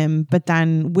absolutely not him, but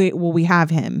then we have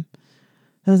him?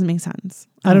 That doesn't make sense.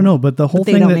 I don't know, but the whole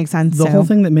thing don't make sense. The whole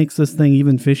thing that makes this thing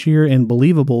even fishier and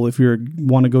believable, if you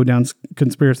want to go down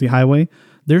conspiracy highway,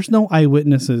 there's no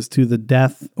eyewitnesses to the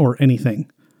death or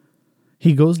anything.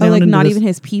 He goes down into not even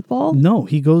his people? No,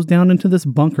 he goes down into this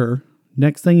bunker.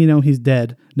 Next thing you know, he's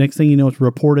dead. Next thing you know, it's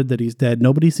reported that he's dead.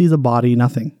 Nobody sees a body,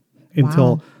 nothing.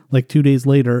 Until like 2 days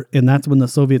later. And that's when the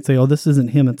Soviets say, oh, this isn't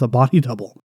him. It's a body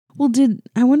double. Well,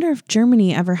 I wonder if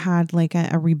Germany ever had like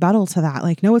a rebuttal to that?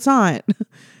 Like, no, it's not.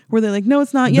 Were they like, no,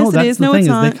 it's not. Yes, it is. No, it's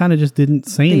not. They kind of just didn't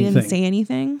say anything. They didn't say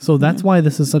anything. So that's why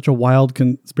this is such a wild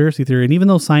conspiracy theory. And even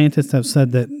though scientists have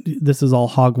said that this is all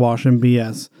hogwash and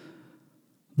BS,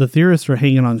 the theorists are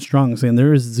hanging on strong, saying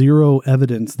there is zero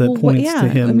evidence that points to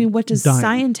him. I mean, what does dying.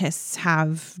 Scientists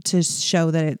have to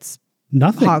show that it's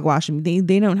nothing? Hogwash.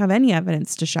 They don't have any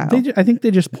evidence to show. I think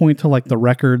they just point to like the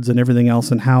records and everything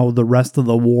else and how the rest of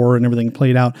the war and everything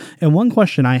played out. And one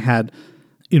question I had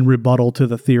in rebuttal to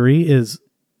the theory is,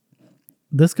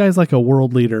 this guy's like a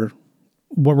world leader.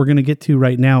 What we're going to get to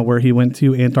right now, where he went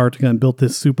to Antarctica and built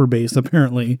this super base,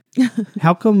 apparently.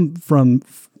 How come from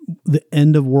the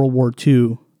end of World War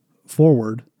II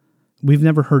forward, we've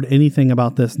never heard anything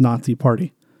about this Nazi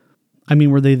party? I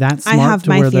mean, were they that smart? I have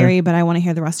my theory, but I want to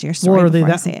hear the rest of your story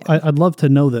before I say it. I'd love to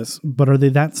know this, but are they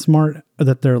that smart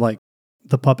that they're like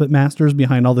the puppet masters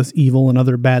behind all this evil and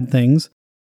other bad things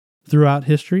throughout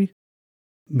history?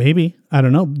 Maybe. I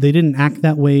don't know. They didn't act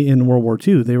that way in World War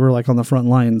II. They were like on the front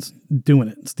lines doing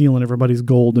it, stealing everybody's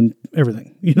gold and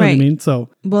everything. You know what I mean? So,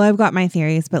 well, I've got my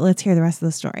theories, but let's hear the rest of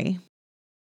the story.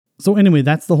 So anyway,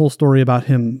 that's the whole story about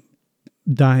him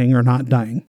dying or not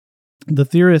dying. The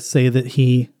theorists say that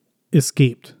he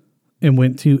escaped and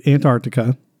went to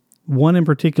Antarctica. One in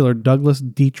particular, Douglas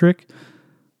Dietrich.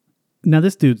 Now,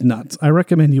 this dude's nuts. I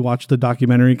recommend you watch the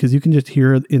documentary because you can just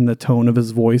hear it in the tone of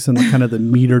his voice and the kind of the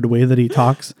metered way that he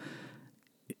talks.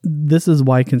 This is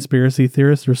why conspiracy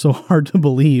theorists are so hard to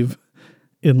believe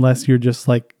unless you're just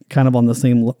like kind of on the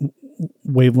same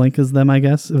wavelength as them, I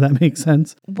guess, if that makes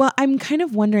sense. Well, I'm kind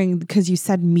of wondering, because you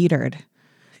said metered.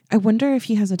 I wonder if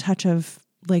he has a touch of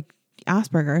like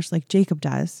Asperger's, like Jacob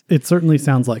does. It certainly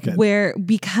sounds like it.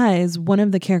 Because one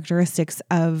of the characteristics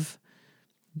of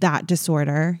that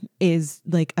disorder is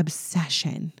like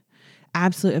obsession,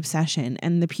 absolute obsession.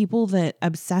 And the people that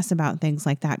obsess about things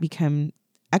like that become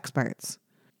experts.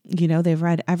 You know, they've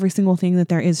read every single thing that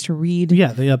there is to read.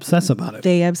 Yeah, they obsess about it.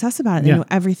 They know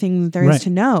everything that there is to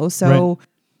know. So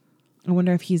I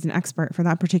wonder if he's an expert for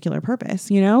that particular purpose,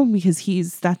 you know, because he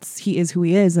is who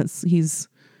he is. He's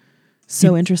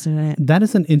so interested in it. That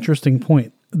is an interesting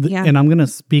point. And I'm going to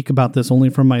speak about this only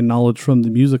from my knowledge from the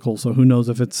musical, so who knows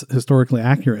if it's historically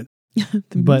accurate.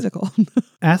 Musical.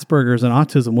 Asperger's and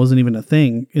autism wasn't even a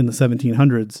thing in the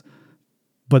 1700s.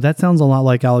 But that sounds a lot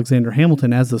like Alexander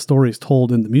Hamilton, as the story is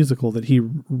told in the musical, that he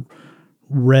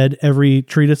read every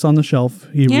treatise on the shelf.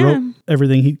 He wrote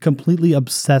everything. He completely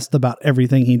obsessed about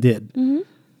everything he did. Mm-hmm.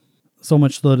 So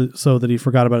much so that he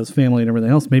forgot about his family and everything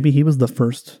else. Maybe he was the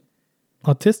first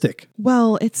autistic.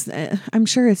 Well, it's I'm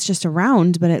sure it's just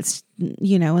around, but it's,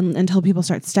 until people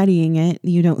start studying it,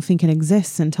 you don't think it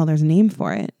exists until there's a name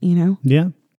for it, Yeah.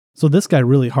 So this guy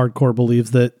really hardcore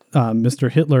believes that Mr.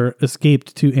 Hitler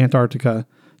escaped to Antarctica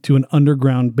to an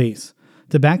underground base.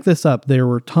 To back this up, there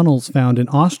were tunnels found in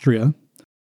Austria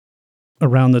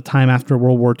around the time after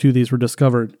World War II these were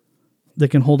discovered. They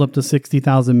can hold up to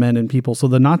 60,000 men and people. So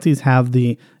the Nazis have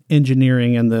the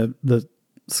engineering and the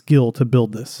skill to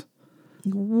build this.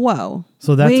 Whoa.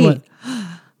 So that's what...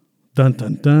 Dun,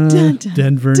 dun, dun. Dun, dun,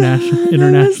 Denver dun.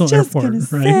 International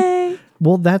Airport, right?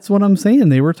 Well, that's what I'm saying.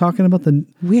 They were talking about the...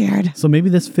 Weird. So maybe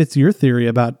this fits your theory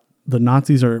about the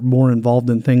Nazis are more involved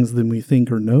in things than we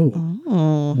think or know.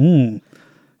 Oh.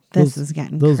 This is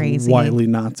getting crazy. Those wily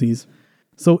Nazis.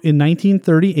 So in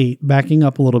 1938, backing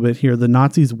up a little bit here, the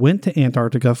Nazis went to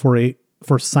Antarctica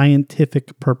for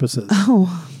scientific purposes.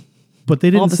 Oh. But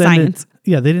they didn't send science.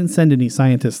 They didn't send any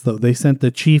scientists, though. They sent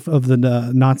the chief of the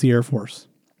Nazi Air Force.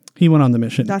 He went on the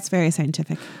mission. That's very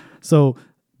scientific. So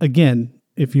again,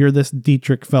 if you're this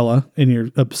Dietrich fella and you're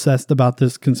obsessed about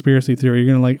this conspiracy theory,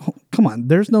 you're going to oh, come on,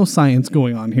 there's no science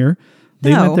going on here.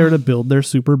 They went there to build their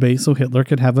super base so Hitler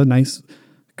could have a nice,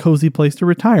 cozy place to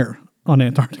retire on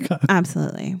Antarctica.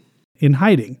 Absolutely. In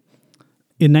hiding.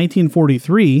 In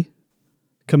 1943,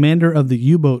 commander of the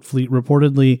U-boat fleet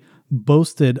reportedly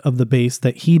boasted of the base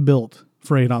that he built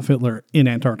for Adolf Hitler in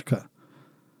Antarctica.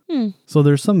 So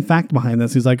there's some fact behind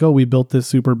this. He's like, we built this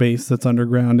super base that's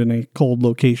underground in a cold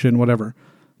location, whatever.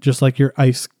 Just like your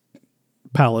ice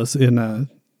palace in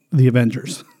the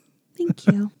Avengers. Thank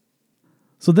you.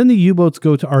 So then the U-boats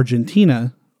go to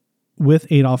Argentina with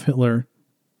Adolf Hitler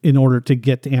in order to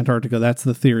get to Antarctica. That's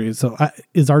the theory. So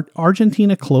is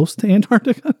Argentina close to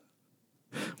Antarctica?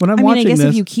 When I'm watching this,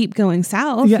 if you keep going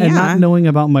south, and not knowing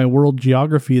about my world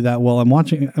geography that well, I'm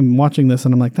watching this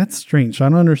and I'm like, that's strange. I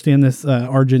don't understand this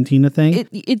Argentina thing.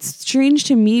 It's strange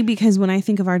to me because when I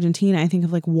think of Argentina, I think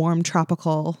of like warm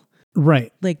tropical,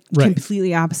 right?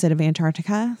 Completely opposite of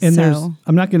Antarctica. And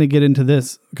I'm not going to get into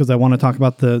this because I want to talk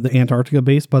about the Antarctica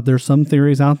base, but there's some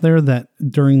theories out there that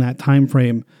during that time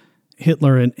frame,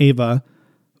 Hitler and Eva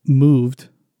moved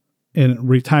and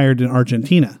retired in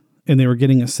Argentina. And they were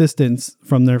getting assistance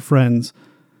from their friends,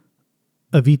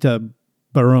 Evita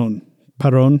Peron,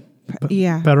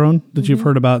 that you've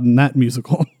heard about in that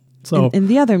musical. So in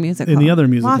the other musical.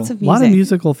 Lots of music. A lot of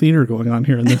musical theater going on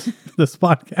here in this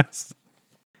podcast.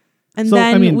 And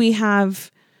then we have,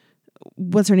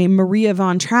 what's her name? Maria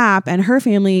von Trapp and her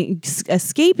family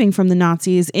escaping from the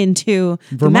Nazis into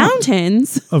the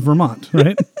mountains of Vermont,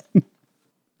 right?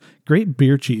 Great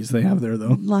beer cheese they have there,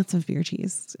 though. Lots of beer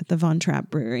cheese at the Von Trapp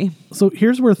Brewery. So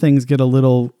here's where things get a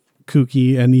little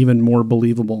kooky and even more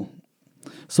believable.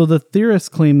 So the theorists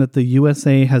claim that the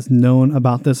USA has known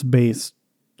about this base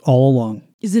all along.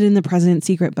 Is it in the President's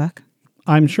Secret book?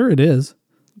 I'm sure it is.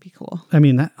 Be cool. I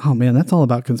mean, that's all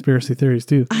about conspiracy theories,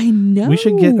 too. I know. We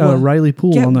should get Riley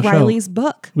Poole on the show. Riley's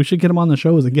book. We should get him on the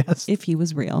show as a guest. If he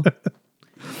was real.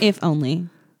 If only.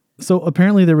 So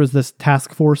apparently there was this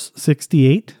Task Force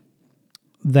 68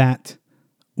 that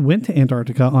went to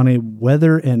Antarctica on a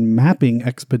weather and mapping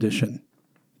expedition.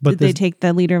 But did they take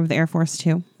the leader of the Air Force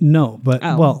too? No, but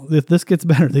well, if this gets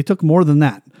better, they took more than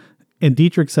that. And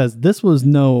Dietrich says this was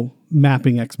no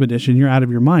mapping expedition. You're out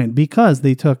of your mind, because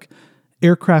they took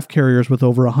aircraft carriers with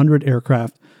over 100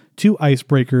 aircraft, 2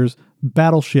 icebreakers,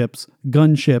 battleships,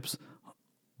 gunships,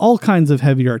 all kinds of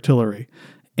heavy artillery.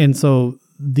 And so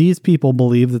these people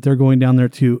believe that they're going down there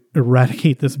to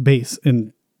eradicate this base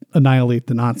and annihilate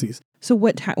the Nazis. So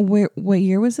what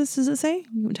year was this? Does it say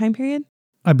what time period?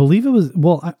 I believe it was,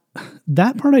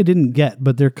 that part I didn't get,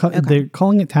 but they're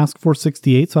calling it Task Force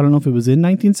 68. So I don't know if it was in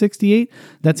 1968.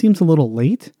 That seems a little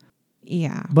late.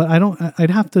 Yeah. But I'd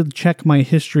have to check my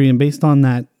history, and based on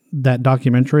that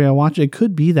documentary I watched, it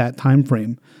could be that time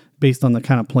frame based on the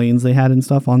kind of planes they had and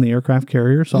stuff on the aircraft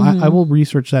carrier. So I will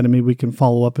research that, and maybe we can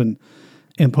follow up and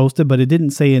post it, but it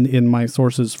didn't say in my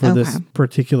sources for this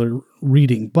particular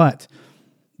reading. But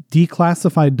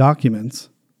declassified documents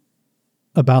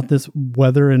about this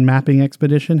weather and mapping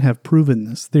expedition have proven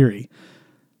this theory,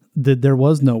 that there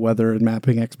was no weather and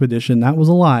mapping expedition. That was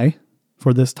a lie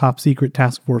for this top secret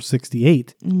Task Force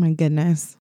 68. Oh my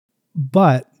goodness.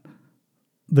 But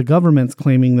the government's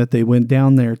claiming that they went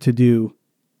down there to do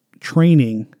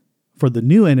training for the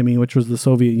new enemy, which was the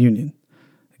Soviet Union,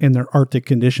 and their Arctic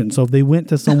conditions. So if they went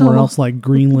to somewhere else like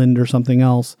Greenland or something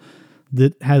else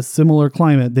that has similar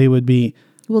climate, they would be...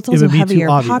 Well, it's also heavier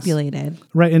populated.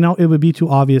 Right, and now it would be too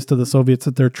obvious to the Soviets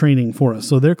that they're training for us.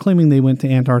 So they're claiming they went to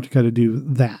Antarctica to do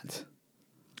that.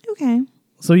 Okay.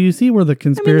 So you see where the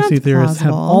conspiracy theorists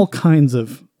have all kinds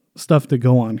of stuff to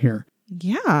go on here.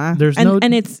 Yeah. There's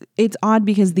and it's odd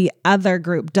because the other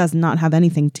group does not have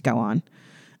anything to go on.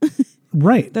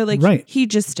 Right. They're like, right. he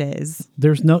just is.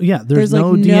 There's no There's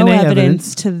no like DNA no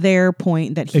evidence to their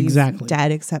point that he's Exactly.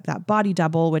 dead, except that body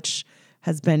double, which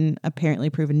has been apparently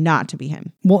proven not to be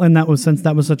him. Well, and since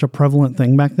that was such a prevalent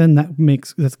thing back then,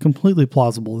 that's completely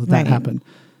plausible that Right. happened.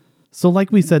 So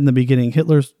like we said in the beginning,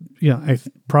 Hitler's,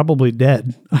 probably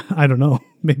dead. I don't know.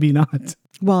 Maybe not.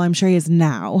 Well, I'm sure he is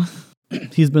now.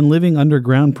 He's been living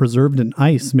underground, preserved in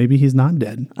ice. Maybe he's not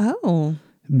dead. Oh.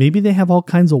 Maybe they have all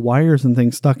kinds of wires and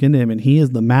things stuck into him, and he is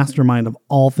the mastermind of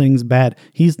all things bad.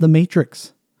 He's the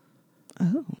Matrix.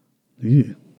 Oh.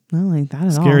 Ew. I don't like that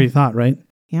at all. Scary thought, right?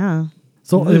 Yeah.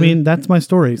 So, I mean, that's my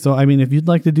story. So, I mean, if you'd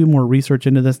like to do more research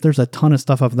into this, there's a ton of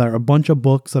stuff up there. A bunch of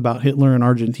books about Hitler in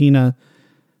Argentina.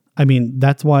 I mean,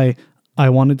 that's why I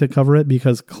wanted to cover it,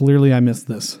 because clearly I missed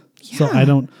this. Yeah. So I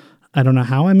don't know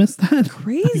how I missed that.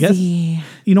 Crazy.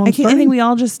 I think we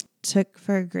all just took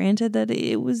for granted that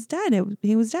it was dead.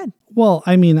 He was dead. Well,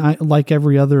 I mean, I like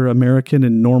every other American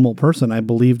and normal person, I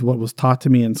believed what was taught to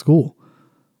me in school.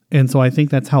 And so I think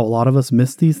that's how a lot of us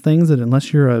miss these things, that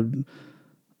unless you're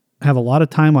have a lot of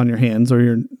time on your hands, or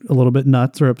you're a little bit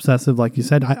nuts or obsessive, like you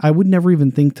said, I would never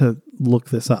even think to look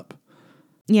this up.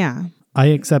 Yeah. I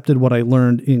accepted what I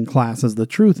learned in class as the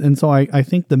truth. And so I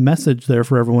think the message there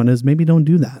for everyone is maybe don't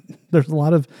do that. There's a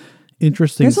lot of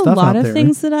interesting stuff out there. There's a lot of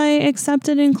things that I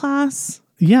accepted in class.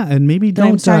 Yeah, and maybe that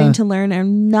don't... I'm starting to learn are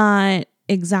not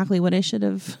exactly what I should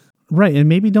have. Right, and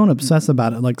maybe don't obsess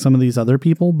about it like some of these other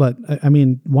people, but I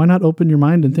mean, why not open your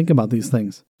mind and think about these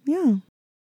things? Yeah.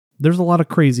 There's a lot of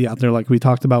crazy out there, like we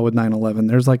talked about with 9/11.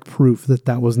 There's like proof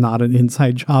that was not an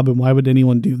inside job, and why would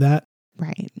anyone do that?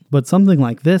 Right. But something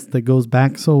like this that goes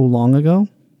back so long ago,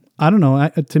 I don't know.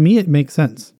 To me, it makes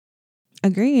sense.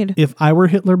 Agreed. If I were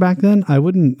Hitler back then, I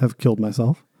wouldn't have killed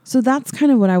myself. So that's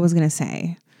kind of what I was going to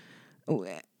say.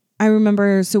 I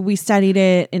remember, so we studied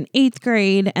it in 8th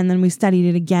grade, and then we studied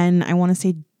it again, I want to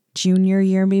say junior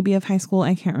year maybe of high school.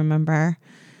 I can't remember.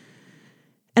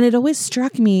 And it always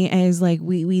struck me as like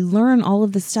we learn all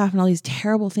of this stuff and all these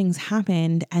terrible things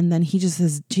happened, and then he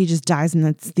just dies and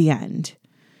that's the end.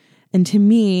 And to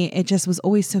me, it just was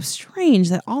always so strange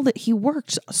that he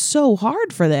worked so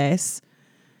hard for this,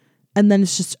 and then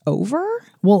it's just over.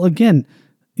 Well, again,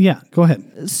 yeah, go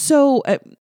ahead. So,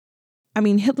 I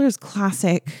mean, Hitler's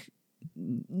classic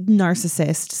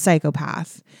narcissist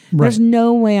psychopath. Right. There's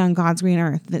no way on God's green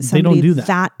earth that somebody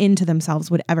that into themselves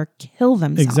would ever kill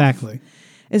themselves. Exactly.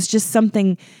 It's just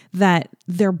something that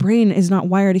their brain is not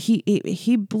wired.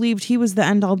 He believed he was the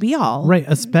end all be all. Right.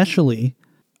 Especially,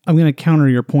 I'm going to counter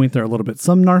your point there a little bit.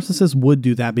 Some narcissists would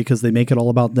do that because they make it all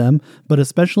about them, but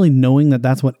especially knowing that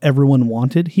that's what everyone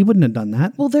wanted, he wouldn't have done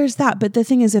that. Well, there's that. But the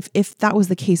thing is, if that was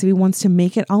the case, if he wants to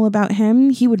make it all about him,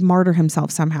 he would martyr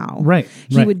himself somehow. Right.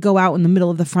 He would go out in the middle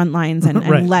of the front lines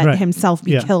and let himself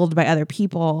be killed by other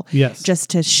people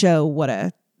just to show what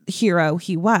a hero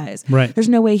he was. Right. There's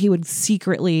no way he would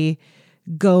secretly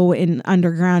go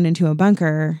underground into a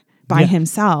bunker by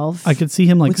himself. I could see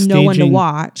him like with staging, no one to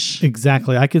watch.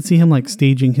 Exactly. I could see him like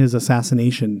staging his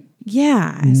assassination.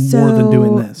 Yeah. More than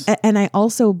doing this. And I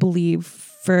also believe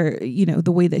for,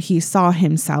 the way that he saw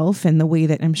himself and the way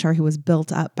that I'm sure he was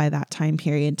built up by that time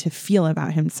period to feel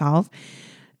about himself,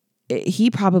 he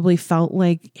probably felt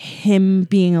like him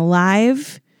being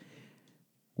alive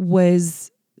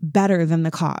was better than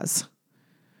the cause.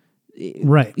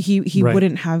 Right. He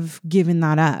wouldn't have given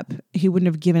that up. He wouldn't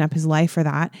have given up his life for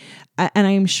that. And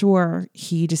I'm sure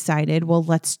he decided, well,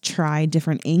 let's try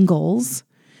different angles.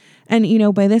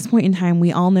 And, by this point in time,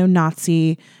 we all know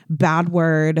Nazi, bad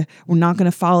word. We're not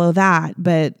going to follow that.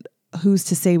 But who's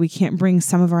to say we can't bring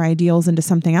some of our ideals into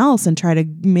something else and try to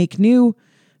make new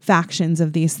factions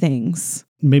of these things?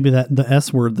 Maybe the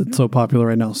S word that's so popular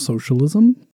right now,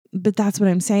 socialism. But that's what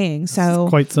I'm saying. So it's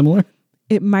quite similar.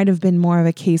 It might have been more of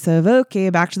a case of, okay,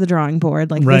 back to the drawing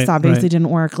board. Like this obviously didn't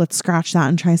work. Let's scratch that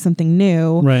and try something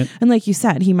new. Right. And like you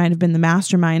said, he might have been the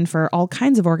mastermind for all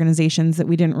kinds of organizations that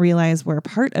we didn't realize were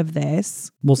part of this.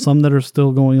 Well, some that are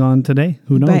still going on today.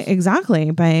 Who knows?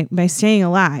 By staying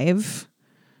alive,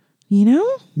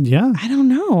 Yeah. I don't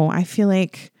know. I feel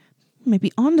like I might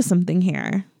be onto something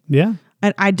here. Yeah.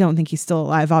 I don't think he's still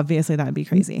alive. Obviously, that'd be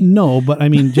crazy. No, but I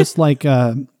mean, just like...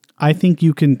 I think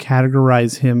you can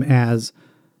categorize him as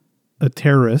a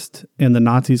terrorist, and the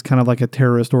Nazis kind of like a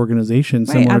terrorist organization,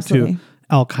 similar to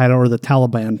Al-Qaeda or the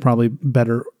Taliban, probably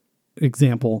better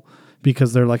example,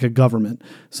 because they're like a government.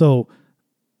 So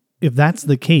if that's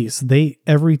the case,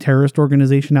 every terrorist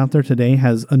organization out there today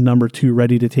has a number 2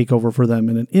 ready to take over for them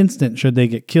in an instant, should they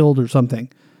get killed or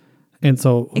something. And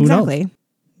so who knows?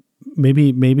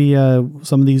 maybe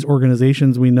some of these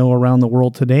organizations we know around the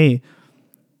world today,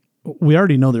 we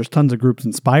already know there's tons of groups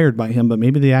inspired by him, but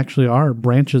maybe they actually are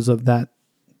branches of that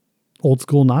old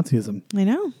school Nazism. I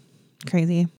know.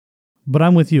 Crazy. But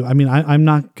I'm with you. I mean, I'm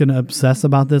not going to obsess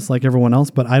about this like everyone else,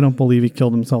 but I don't believe he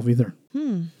killed himself either.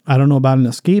 I don't know about an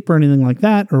escape or anything like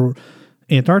that, or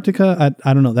Antarctica.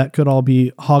 I don't know. That could all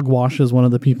be hogwash, as one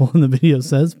of the people in the video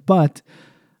says, but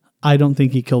I don't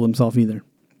think he killed himself either.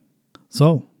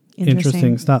 So,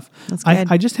 interesting stuff. That's good.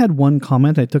 I just had one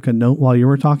comment. I took a note while you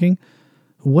were talking.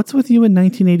 What's with you in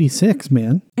 1986,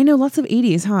 man? I know, lots of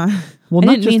 80s, huh? Well,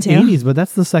 not just 80s, but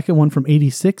that's the second one from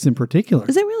 86 in particular.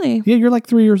 Is it really? Yeah, you're like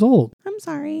 3 years old. I'm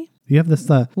sorry. You have this...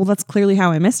 well, that's clearly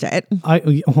how I missed it.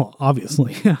 Well,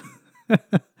 obviously. Yeah.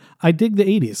 I dig the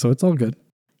 80s, so it's all good.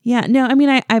 Yeah, no, I mean,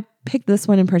 I picked this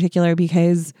one in particular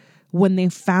because when they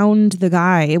found the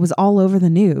guy, it was all over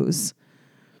the news.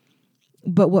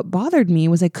 But what bothered me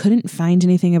was I couldn't find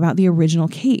anything about the original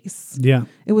case. Yeah.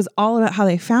 It was all about how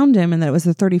they found him and that it was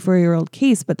a 34-year-old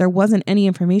case, but there wasn't any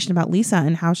information about Lisa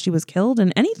and how she was killed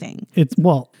and anything. It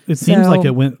seems like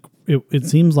it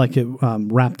seems like it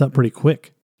wrapped up pretty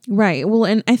quick. Right. Well,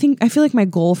 and I feel like my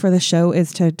goal for the show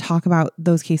is to talk about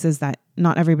those cases that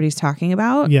not everybody's talking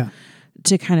about. Yeah.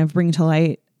 To kind of bring to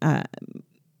light,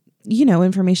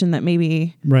 information that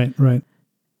maybe right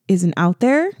isn't out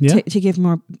there. Yeah. To give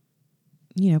more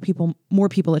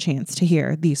people a chance to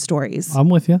hear these stories. I'm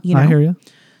with you. I hear you.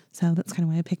 So that's kind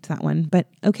of why I picked that one. But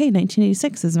okay,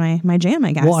 1986 is my jam,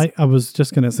 I guess. Well, I was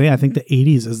just going to say, I think the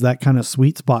 80s is that kind of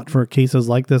sweet spot for cases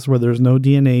like this where there's no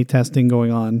DNA testing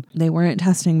going on. They weren't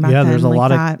testing back then. Yeah, there's a lot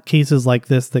that. of cases like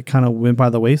this that kind of went by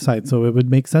the wayside. So it would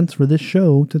make sense for this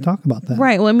show to talk about that.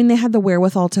 Right. Well, I mean, they had the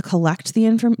wherewithal to collect the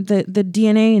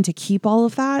DNA and to keep all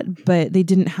of that, but they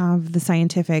didn't have the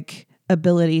scientific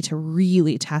ability to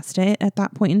really test it at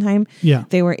that point in time. Yeah.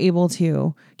 They were able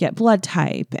to get blood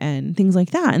type and things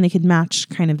like that, and they could match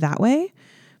kind of that way,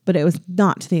 but it was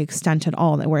not to the extent at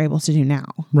all that we're able to do now.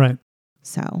 Right.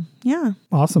 So, yeah.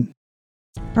 Awesome.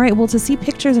 All right. Well, to see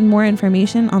pictures and more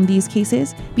information on these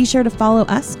cases, be sure to follow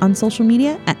us on social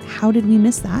media at How Did We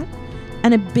Miss That?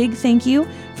 And a big thank you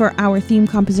for our theme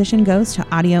composition goes to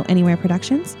Audio Anywhere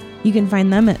Productions. You can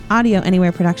find them at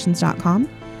audioanywhereproductions.com.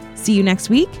 See you next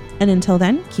week. And until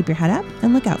then, keep your head up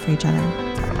and look out for each other.